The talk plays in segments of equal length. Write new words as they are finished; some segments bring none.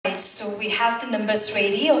Alright, so we have the numbers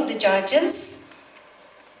ready of the judges.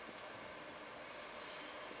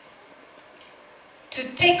 To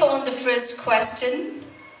take on the first question,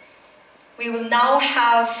 we will now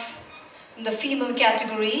have in the female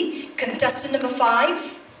category, contestant number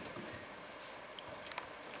 5.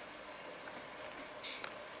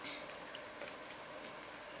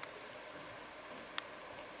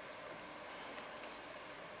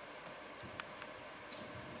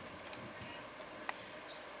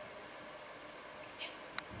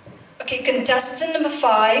 Okay, contestant number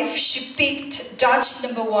 5, she picked judge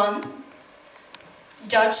number 1.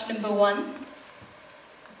 Judge number 1.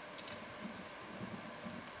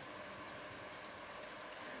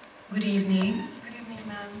 Good evening. Good evening,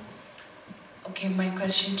 ma'am. Okay, my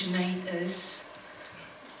question tonight is,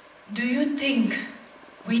 do you think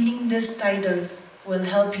winning this title will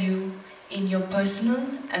help you in your personal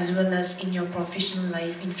as well as in your professional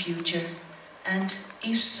life in future? And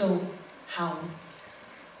if so, how?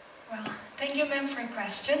 Well, thank you, ma'am, for your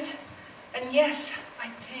question. And yes, I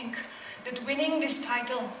think that winning this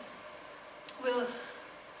title will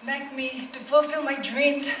make me to fulfill my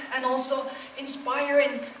dream and also inspire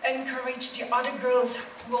and encourage the other girls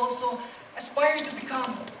who also aspire to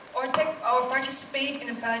become or participate in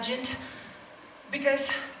a pageant, because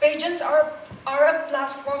pageants are a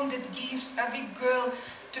platform that gives every girl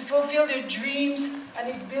to fulfill their dreams and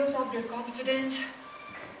it builds up their confidence.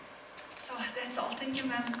 So that's all. Thank you,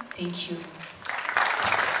 ma'am. Thank you.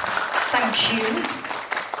 Thank you.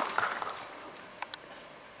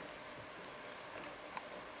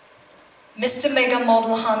 Mr. Mega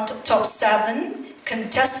Model Hunt Top 7,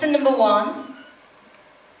 contestant number 1.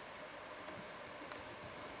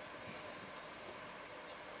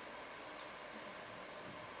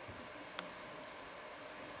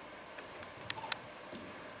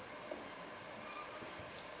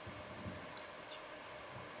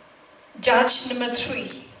 Judge number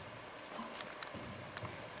 3.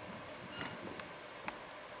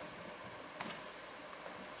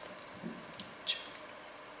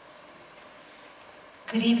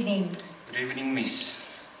 Good evening. Good evening, Miss.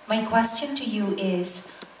 My question to you is,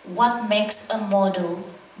 what makes a model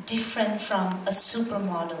different from a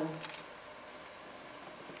supermodel?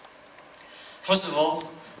 First of all,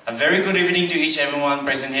 a very good evening to each everyone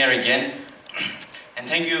present here again. And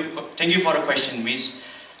thank you for the question, Miss.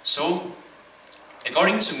 So,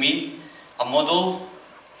 according to me, a model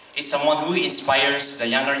is someone who inspires the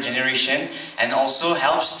younger generation and also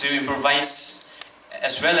helps to improvise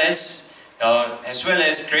as well as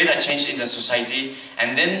create a change in the society.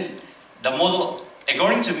 And then the model,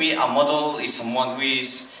 according to me, a model is someone who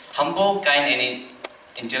is humble, kind, and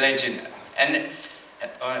intelligent. And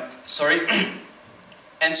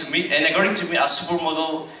and according to me, a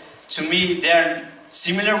supermodel, to me, they are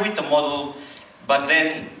similar with the model, but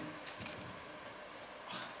then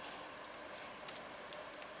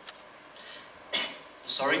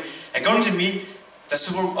according to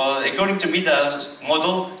me, the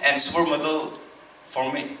model and supermodel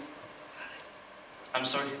for me. I'm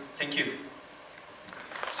sorry. Thank you.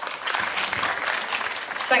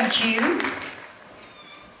 Thank you.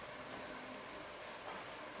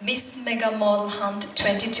 Miss Mega Model Hunt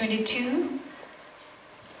 2022.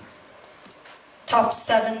 Top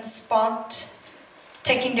 7 spot.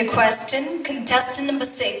 Taking the question, contestant number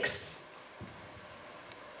 6.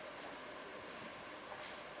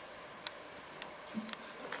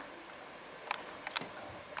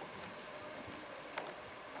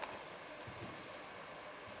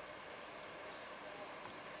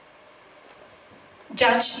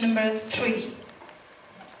 Judge number 3.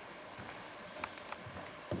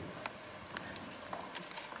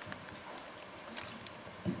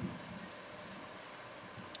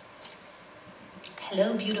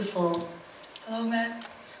 Hello, beautiful. Hello, ma'am.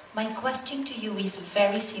 My question to you is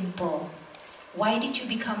very simple. Why did you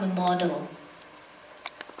become a model?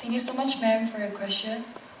 Thank you so much, ma'am, for your question.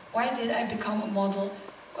 Why did I become a model?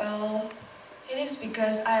 Well, it is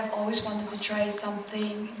because I've always wanted to try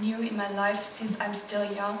something new in my life since I'm still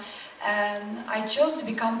young, and I chose to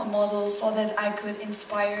become a model so that I could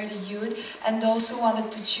inspire the youth and those who wanted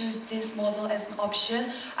to choose this model as an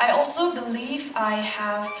option. I also believe I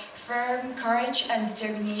have firm courage and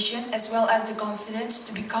determination as well as the confidence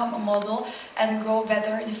to become a model and grow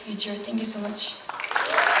better in the future. Thank you so much.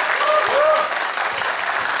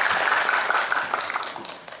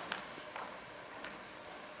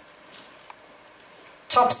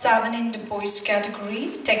 Top 7 in the boys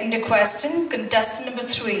category. Taking the question, contestant number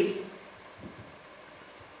 3.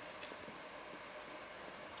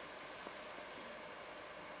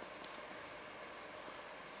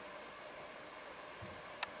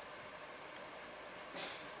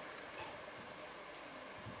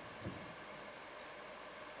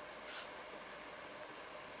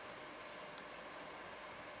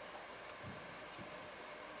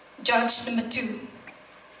 Judge number 2.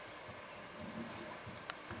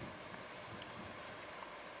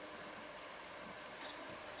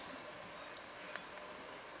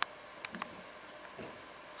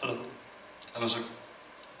 Hello. Hello, sir.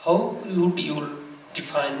 How would you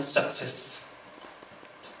define success?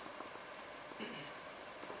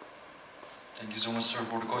 Thank you so much, sir,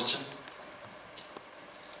 for the question.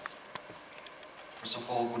 First of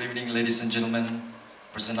all, good evening, ladies and gentlemen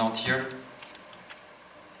present out here.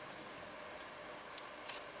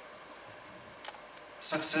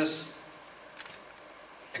 Success,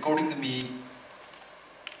 according to me,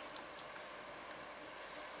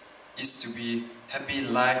 is to be happy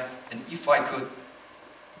in life, and if I could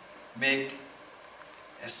make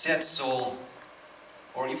a sad soul,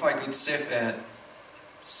 or if I could save a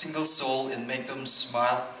single soul and make them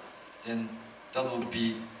smile, then that would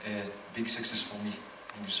be a big success for me.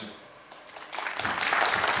 Thank you, sir.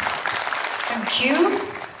 Thank you.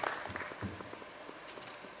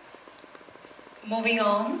 Moving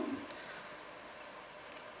on.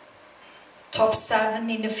 Top 7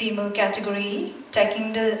 in the female category.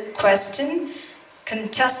 Taking the question,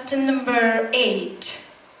 contestant number 8.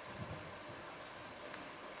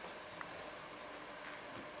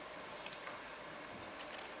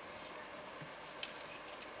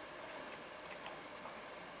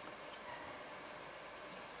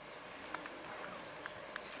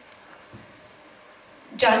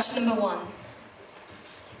 Judge number 1.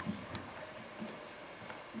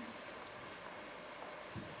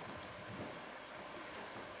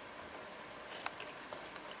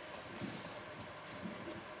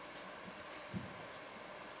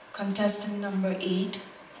 Contestant number 8.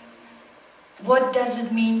 Yes, ma'am. What does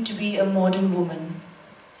it mean to be a modern woman?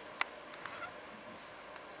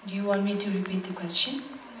 Do you want me to repeat the question?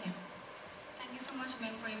 Yeah. Thank you so much,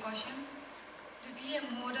 ma'am, for your question. To be a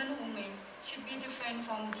modern woman should be different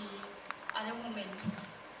from the other women.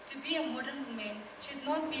 To be a modern woman should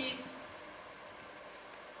not be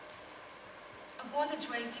about the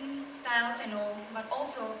dressing styles and all, but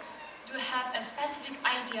also to have a specific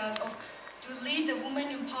ideas of to lead the women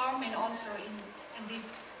empowerment also in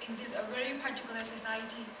this very particular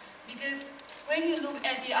society. Because when we look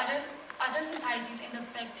at the other societies in the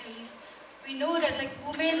back days, we know that like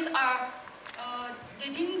women are they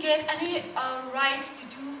didn't get any rights to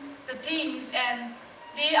do the things, and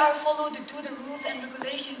they are followed to do the rules and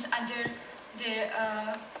regulations under the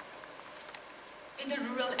in the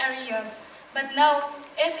rural areas. But now,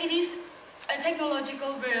 as it is a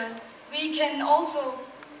technological world, we can also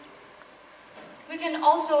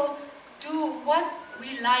do what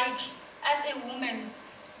we like as a woman.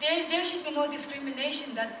 There should be no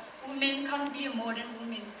discrimination that women can't be a modern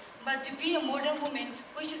woman. But to be a modern woman,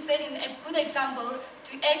 we should set in a good example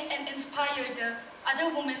to act and inspire the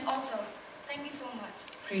other women also. Thank you so much.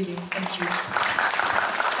 Brilliant, thank you.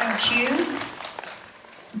 Thank you.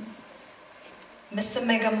 Mr.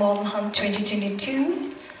 Mega Model Hunt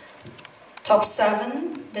 2022. Top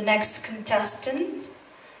 7, the next contestant.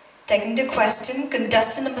 Taking the question,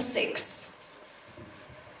 contestant number 6.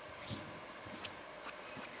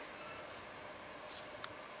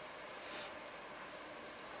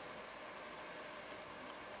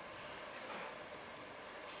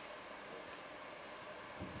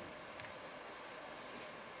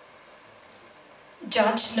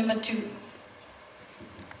 Judge number 2.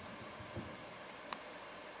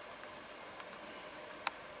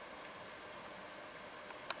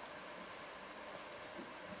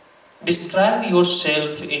 Describe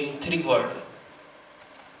yourself in 3 words.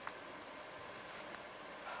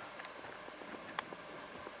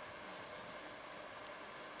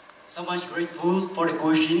 So much grateful for the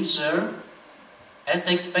question, sir. As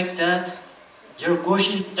expected, your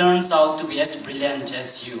questions turns out to be as brilliant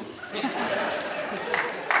as you.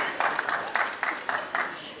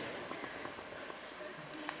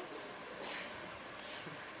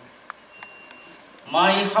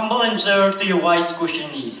 My humble answer to your wise question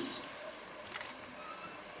is,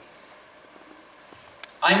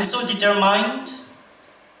 I'm so determined,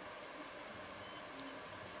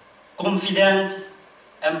 confident,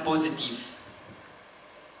 and positive.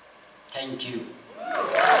 Thank you.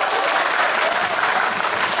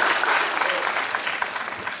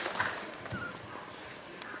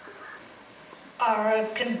 Our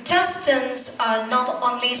contestants are not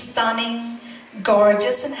only stunning,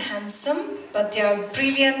 gorgeous and handsome, but they are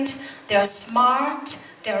brilliant, they are smart,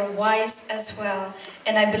 they are wise as well.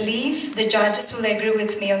 And I believe the judges will agree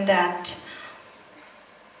with me on that.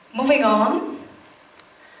 Moving on.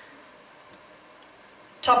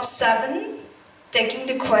 Top 7, taking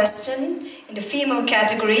the question in the female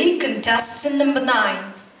category, contestant number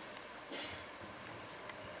 9.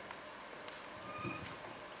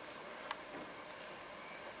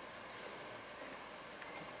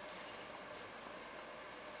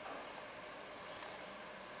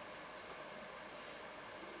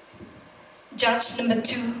 Judge number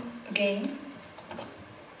 2 again.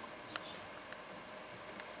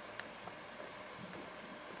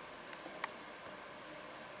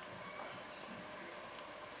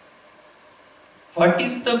 What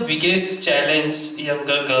is the biggest challenge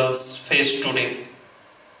younger girls face today?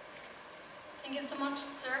 Thank you so much,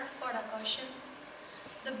 sir, for the question.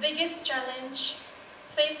 The biggest challenge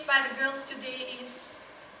faced by the girls today is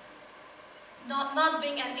not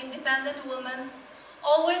being an independent woman,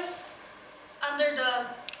 always under the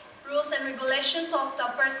rules and regulations of the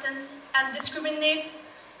persons, and discriminate.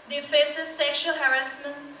 They face sexual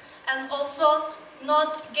harassment and also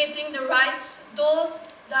not getting the rights, though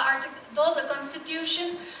the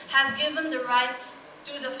Constitution has given the rights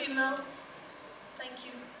to the female. Thank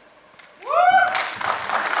you.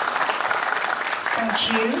 Thank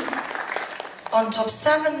you. On top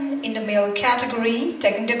 7 in the male category,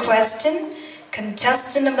 taking the question,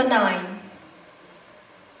 contestant number 9.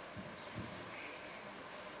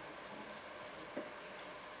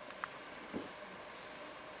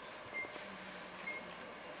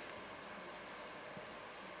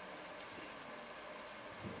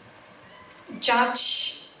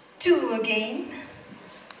 Judge 2 again.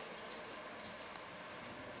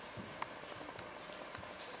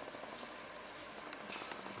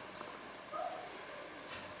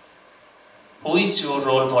 Who is your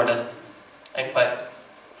role model and why?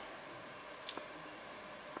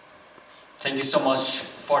 Thank you so much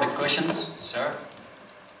for the questions, sir.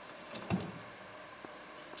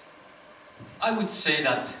 I would say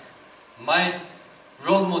that my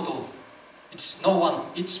role model, it's no one,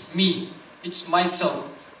 it's me, it's myself,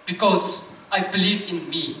 because I believe in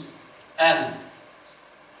me. And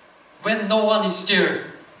when no one is there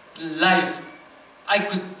in life, I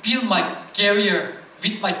could build my career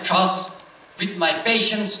with my trust, with my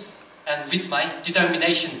patience, and with my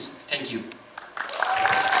determinations. Thank you.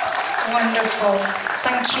 Wonderful.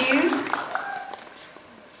 Thank you.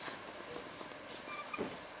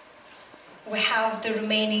 We have the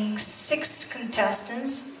remaining 6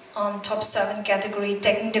 contestants on top 7 category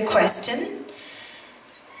taking the question.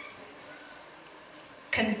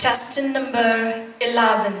 Contestant number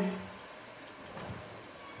 11.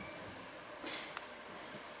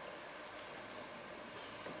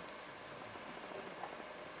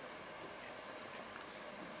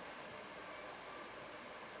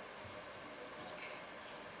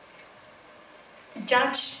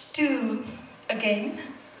 Judge 2 again.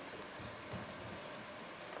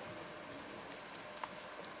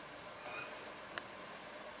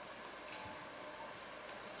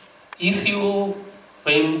 If you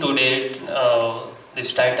win today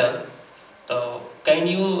this title, so can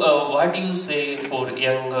you what do you say for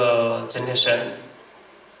young generation?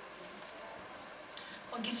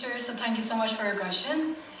 Okay, sir, so thank you so much for your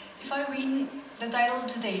question. If I win the title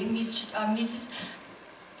today, Mrs.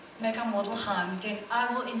 Mega Model Han, then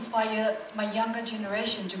I will inspire my younger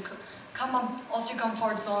generation to come up of the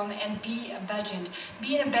comfort zone and be a pageant.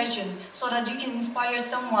 Be a pageant so that you can inspire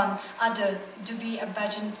someone other to be a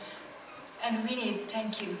pageant and win it.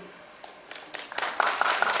 Thank you.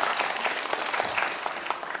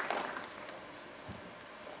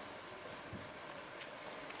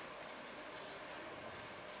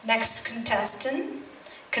 Next contestant,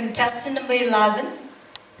 contestant number 11.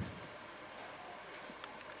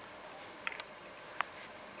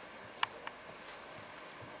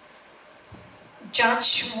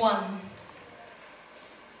 Judge 1.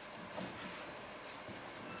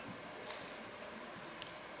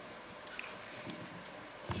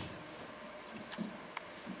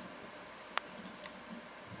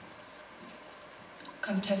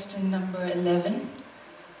 Contestant number 11.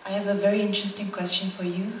 I have a very interesting question for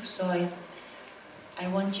you, so I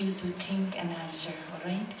want you to think and answer,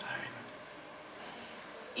 alright?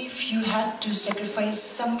 If you had to sacrifice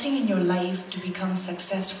something in your life to become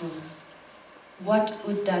successful, what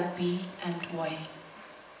would that be and why?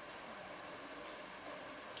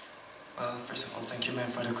 Well, first of all, thank you, ma'am,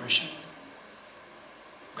 for the question.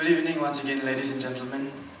 Good evening once again, ladies and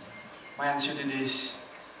gentlemen. My answer to this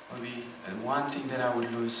will be that one thing that I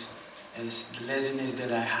would lose is the laziness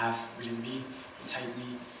that I have within me, inside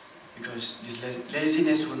me, because this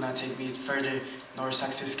laziness will not take me further, nor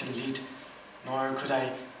success can lead, nor could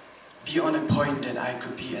I be on a point that I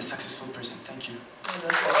could be a successful person. Thank you.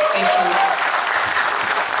 Thank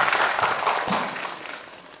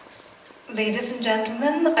you. Ladies and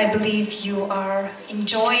gentlemen, I believe you are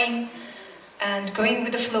enjoying and going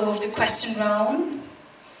with the flow of the question round.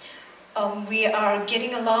 We are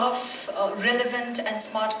getting a lot of relevant and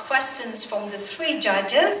smart questions from the 3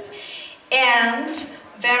 judges and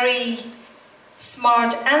very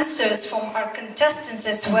smart answers from our contestants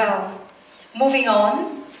as well. Moving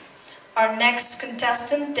on, our next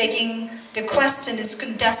contestant taking the question is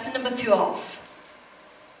contestant number 12.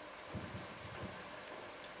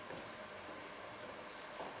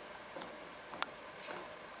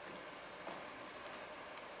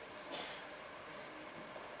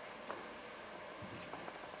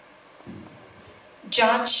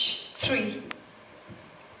 Judge 3.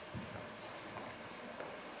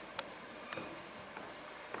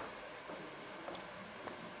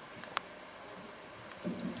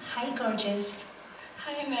 Hi, gorgeous.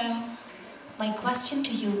 Hi, ma'am. My question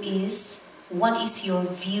to you is, what is your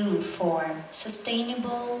view for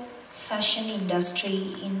sustainable fashion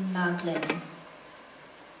industry in Nagaland?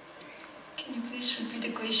 Can you please repeat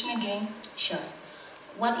the question again? Sure.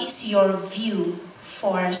 What is your view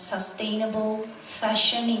for sustainable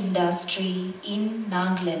fashion industry in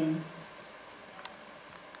Nagaland?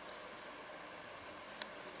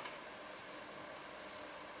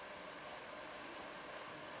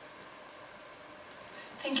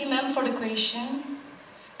 Thank you, ma'am, for the question.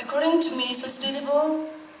 According to me, sustainable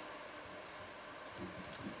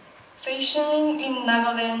fashioning in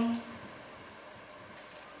Nagaland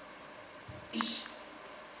is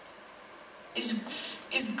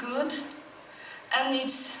good, and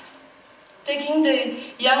it's taking the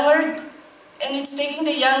younger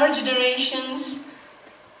generations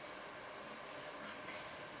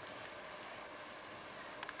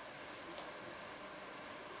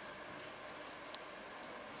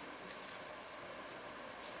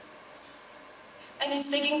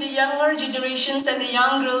and the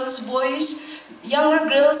younger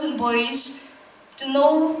girls and boys to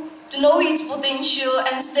know its potential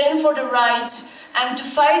and stand for the rights and to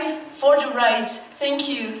fight for the rights. Thank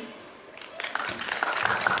you.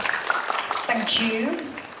 Thank you.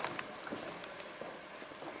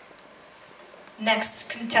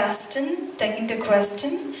 Next contestant taking the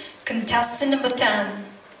question, contestant number 10.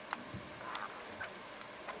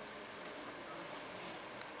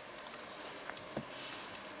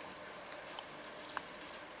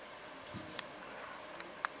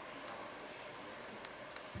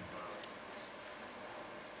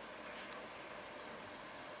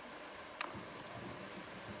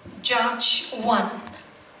 Judge 1.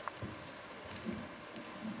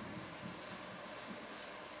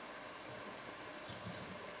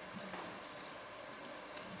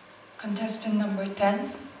 Contestant number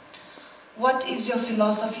 10. What is your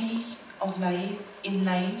philosophy of life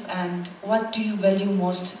and what do you value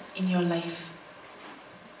most in your life?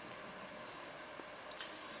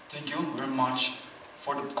 Thank you very much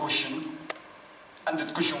for that question. And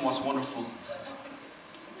that question was wonderful.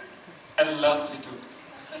 And lovely too.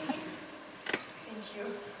 Thank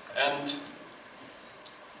you. And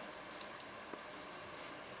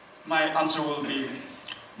my answer will be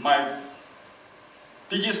my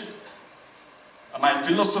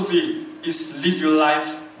philosophy is live your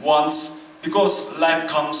life once, because life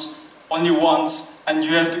comes only once and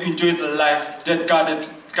you have to enjoy the life that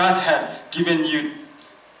God had given you.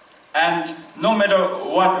 And no matter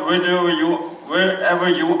what, wherever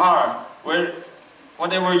you are,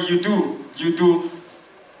 whatever you do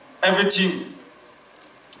everything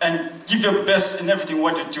and give your best in everything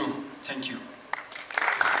what you do. Thank you.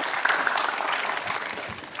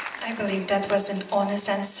 I believe that was an honest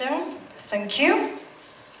answer. Thank you.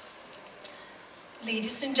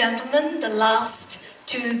 Ladies and gentlemen, the last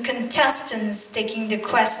two contestants taking the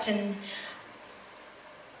question.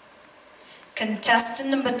 Contestant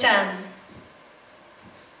number 10.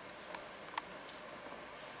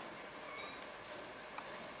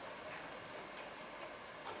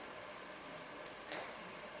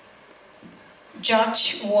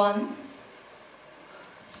 Judge 1.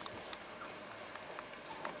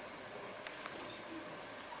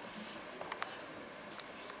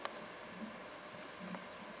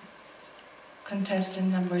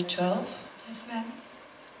 Contestant number 12. Yes, ma'am.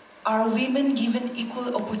 Are women given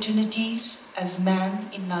equal opportunities as men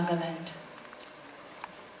in Nagaland?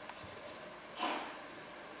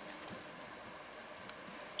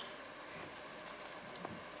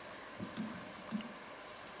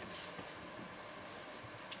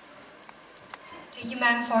 Thank you,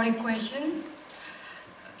 ma'am, for the question.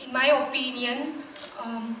 In my opinion,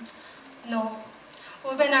 no.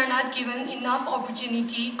 Women are not given enough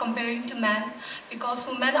opportunity comparing to men because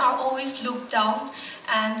women are always looked down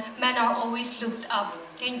and men are always looked up.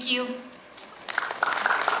 Thank you.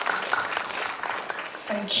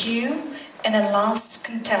 Thank you. And a last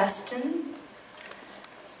contestant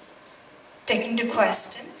taking the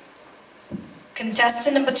question.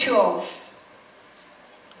 Contestant number 12.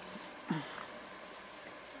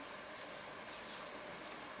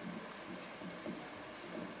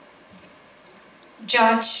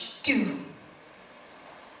 Judge 2.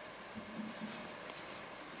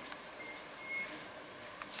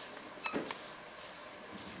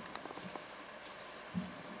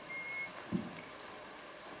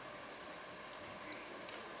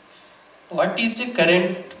 What is the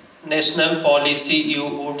current national policy you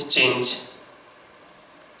would change?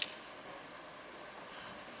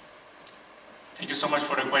 Thank you so much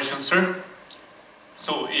for the question, sir.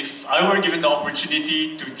 So if I were given the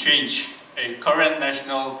opportunity to change a current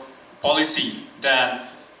national policy, then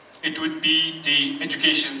it would be the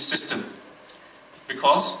education system.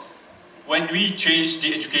 Because when we change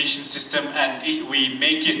the education system and we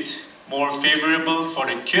make it more favorable for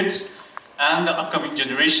the kids and the upcoming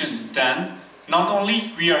generation, then not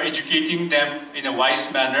only we are educating them in a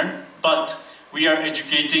wise manner, but we are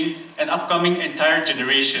educating an upcoming entire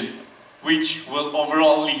generation, which will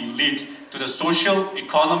overall lead to the social,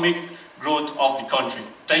 economic growth of the country.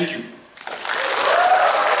 Thank you.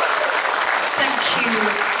 Thank you.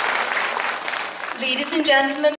 Ladies and gentlemen,